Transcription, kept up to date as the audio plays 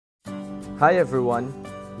Hi everyone,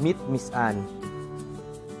 meet Miss Anne.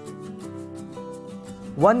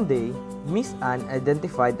 One day, Miss Anne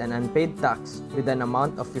identified an unpaid tax with an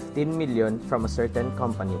amount of 15 million from a certain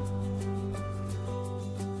company.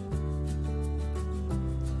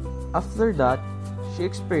 After that, she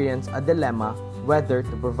experienced a dilemma whether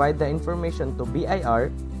to provide the information to BIR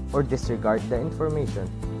or disregard the information.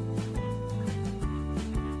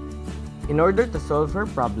 In order to solve her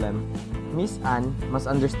problem, Miss Anne must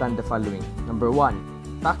understand the following. Number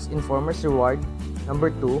 1, tax informer's reward. Number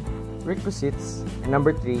 2, requisites. And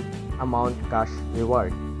number 3, amount cash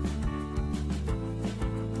reward.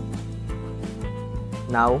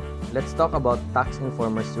 Now, let's talk about tax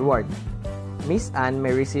informer's reward. Miss Anne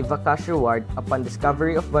may receive a cash reward upon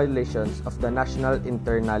discovery of violations of the National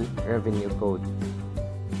Internal Revenue Code.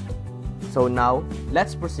 So now,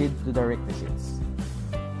 let's proceed to the requisites.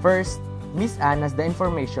 First, Miss Anne has the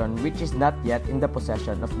information which is not yet in the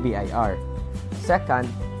possession of BIR. Second,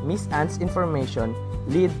 Miss Anne's information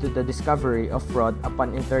lead to the discovery of fraud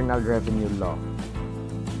upon Internal Revenue Law.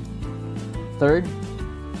 Third,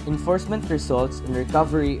 enforcement results in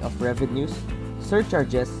recovery of revenues,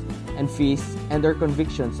 surcharges, and fees and or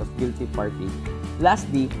convictions of guilty party.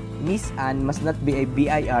 Lastly, Miss Anne must not be a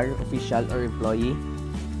BIR official or employee,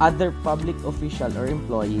 other public official or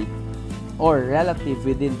employee, or relative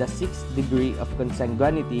within the 6th degree of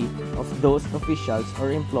consanguinity of those officials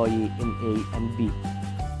or employee in A and B.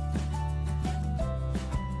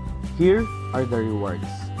 Here are the rewards.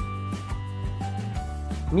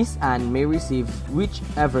 Miss Anne may receive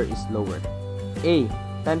whichever is lower. A.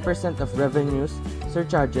 10% of revenues,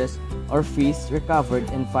 surcharges, or fees recovered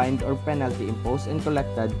and fined or penalty imposed and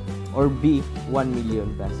collected, or B. 1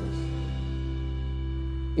 million pesos.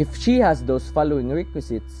 If she has those following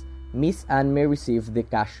requisites, Miss Anne may receive the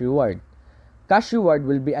cash reward. Cash reward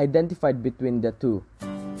will be identified between the two.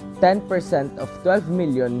 10% of 12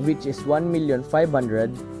 million, which is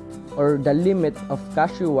 1,500,000, or the limit of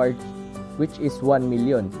cash reward, which is 1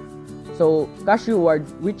 million. So, cash reward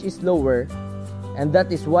which is lower, and that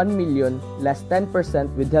is 1 million less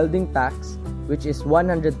 10% withholding tax, which is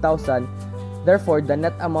 100,000. Therefore, the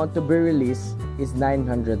net amount to be released is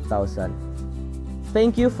 900,000.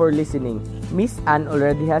 Thank you for listening. Miss Anne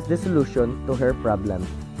already has the solution to her problem.